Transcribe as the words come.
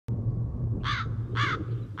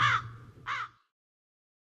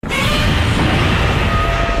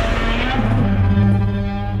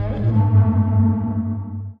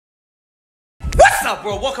up,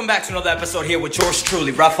 bro? Welcome back to another episode here with yours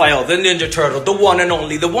truly, Raphael, the Ninja Turtle, the one and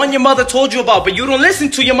only, the one your mother told you about, but you don't listen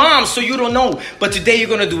to your mom, so you don't know. But today you're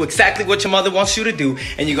gonna do exactly what your mother wants you to do,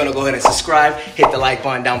 and you're gonna go ahead and subscribe, hit the like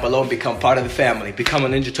button down below, and become part of the family. Become a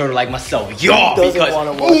Ninja Turtle like myself. Yo, because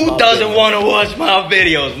who doesn't want to watch my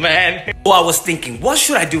videos, man? So I was thinking, what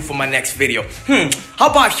should I do for my next video? How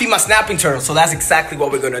about I feed my snapping turtle? So that's exactly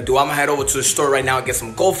what we're gonna do. I'm gonna head over to the store right now and get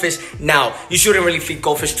some goldfish. Now, you shouldn't really feed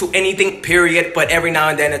goldfish to anything, period, but every now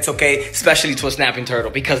and then it's okay, especially to a snapping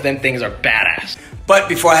turtle, because them things are badass. But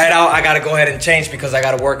before I head out, I gotta go ahead and change because I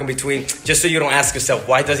gotta work in between, just so you don't ask yourself,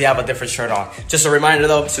 why does he have a different shirt on? Just a reminder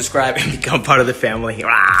though, subscribe and become part of the family.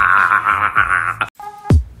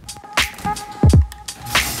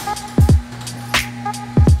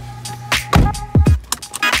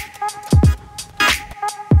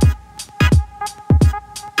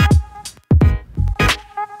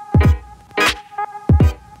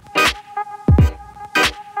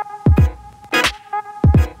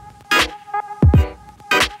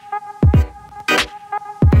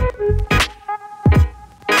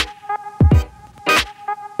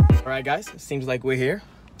 Alright guys, it seems like we're here.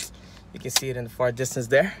 You can see it in the far distance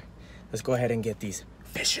there. Let's go ahead and get these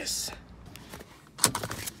fishes.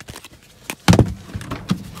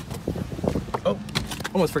 Oh,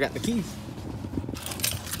 almost forgot the keys.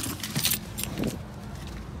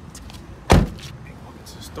 Walk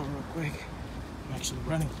into the store real quick. I'm actually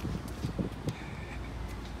running.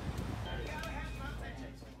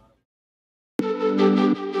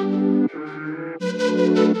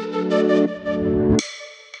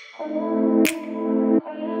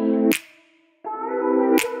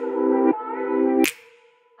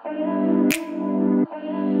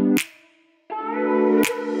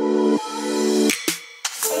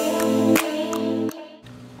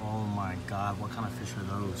 What kind of fish are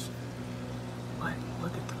those? What?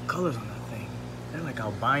 Look at the colors on that thing. They're like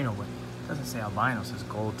albino, but it doesn't say albino, it says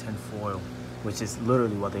gold tin foil, which is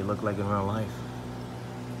literally what they look like in real life.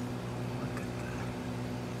 Look at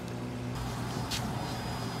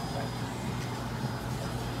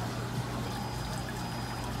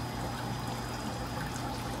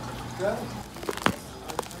that.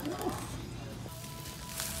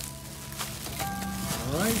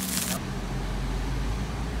 All right.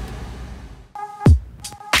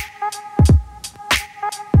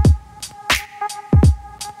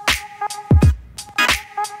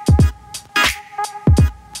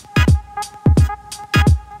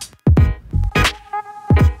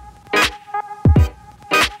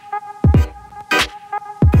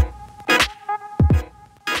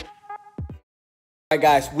 Alright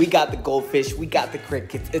guys, we got the goldfish, we got the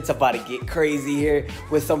crickets. It's about to get crazy here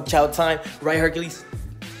with some chow time. Right, Hercules?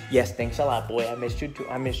 Yes, thanks a lot, boy. I missed you too.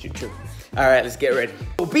 I missed you too. Alright, let's get ready.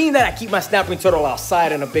 So being that I keep my snapping turtle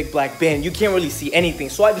outside in a big black bin, you can't really see anything.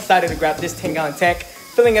 So I decided to grab this 10-gallon tank,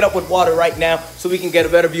 filling it up with water right now so we can get a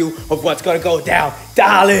better view of what's gonna go down.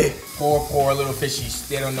 Dale! Poor little fishies.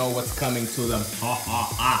 They don't know what's coming to them. I'm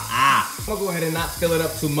gonna go ahead and not fill it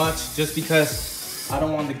up too much just because I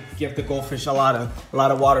don't want to give the goldfish a lot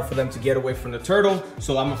of water for them to get away from the turtle.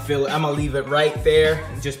 So I'm gonna leave it right there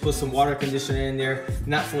and just put some water conditioner in there,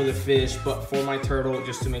 not for the fish, but for my turtle,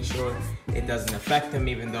 just to make sure it doesn't affect him,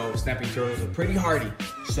 even though snapping turtles are pretty hardy.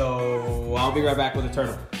 So I'll be right back with the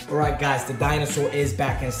turtle. All right guys, the dinosaur is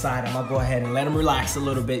back inside. I'm gonna go ahead and let him relax a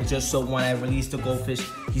little bit, just so when I release the goldfish,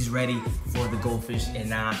 he's ready for the goldfish and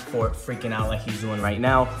not for freaking out like he's doing right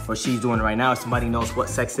now, or she's doing right now. If somebody knows what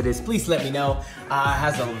sex it is, please let me know. It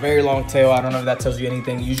has a very long tail. I don't know if that tells you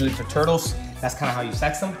anything. Usually for turtles, that's kind of how you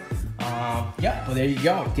sex them. Yeah, well there you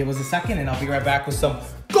go. Give us a second and I'll be right back with some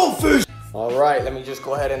goldfish. All right, let me just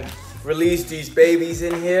go ahead and release these babies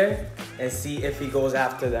in here and see if he goes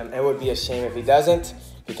after them. It would be a shame if he doesn't,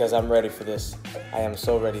 because I'm ready for this. I am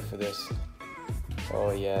so ready for this.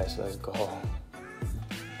 Oh yes, let's go.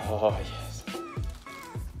 Oh yes.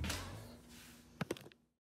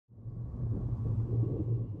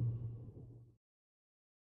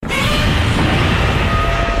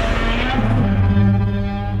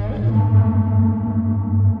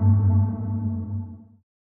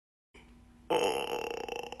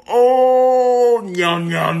 Oh,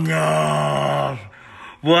 yum, yum, yum.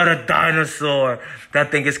 What a dinosaur.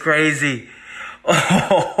 That thing is crazy.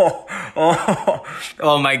 Oh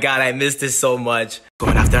my God, I missed this so much.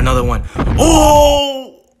 Going after another one.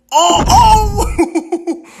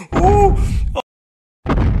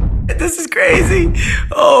 This is crazy.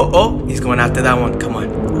 Oh, he's going after that one. Come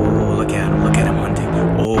on. Oh, look at him hunting.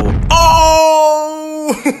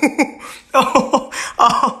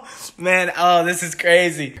 Oh, man, this is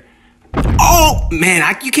crazy. Oh,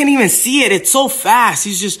 man, you can't even see it. It's so fast.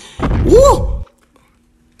 He's just, woo.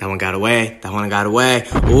 That one got away. That one got away.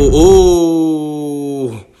 Ooh,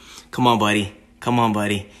 ooh. Come on, buddy. Come on,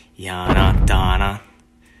 buddy. Yana, Donna.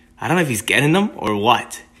 I don't know if he's getting them or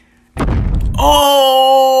what.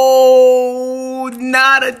 Oh,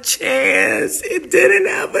 not a chance. It didn't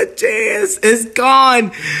have a chance. It's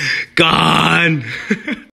gone. Gone.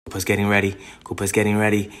 Koopa's getting ready. Koopa's getting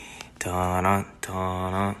ready. Donna,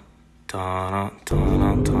 Donna, Donna,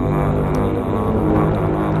 Donna, Donna.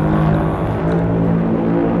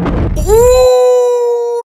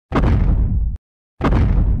 Ooh!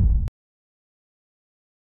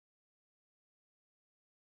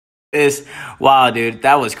 Wow, dude,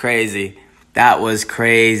 that was crazy. That was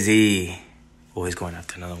crazy. Oh, he's going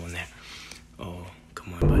after another one there. Oh,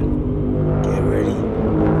 come on, bud. Get ready.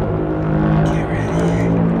 Get ready.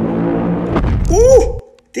 Ooh!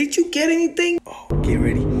 Did you get anything? Oh, get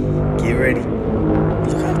ready. Get ready.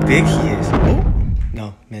 Look how big he is. Oh,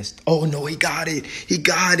 no, missed. Oh, no, he got it. He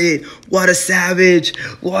got it. What a savage.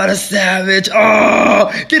 What a savage.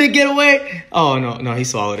 Oh, did it get away? Oh, no, no, he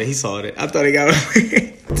swallowed it. He swallowed it. I thought he got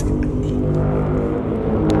away.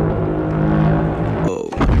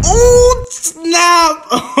 Oh, snap.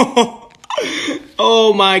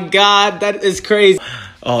 Oh, my God. That is crazy.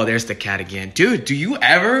 Oh, there's the cat again. Dude, do you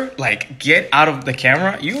ever, like, get out of the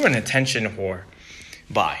camera? You're an attention whore.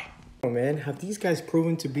 Bye. Oh, man, have these guys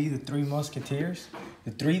proven to be the 3 musketeers?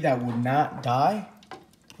 The 3 that would not die?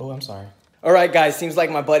 Oh, I'm sorry. All right, guys, seems like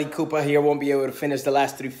my buddy Koopa here won't be able to finish the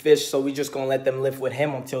last 3 fish, so we just gonna let them live with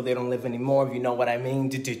him until they don't live anymore, if you know what I mean.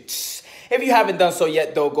 If you haven't done so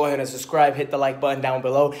yet, though, go ahead and subscribe, hit the like button down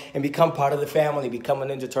below, and become part of the family. Become a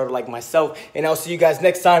Ninja Turtle like myself. And I'll see you guys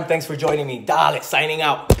next time. Thanks for joining me. Dale, signing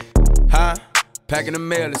out. Huh? Packing the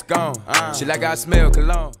mail, it's gone. Shit like I smell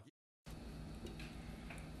cologne.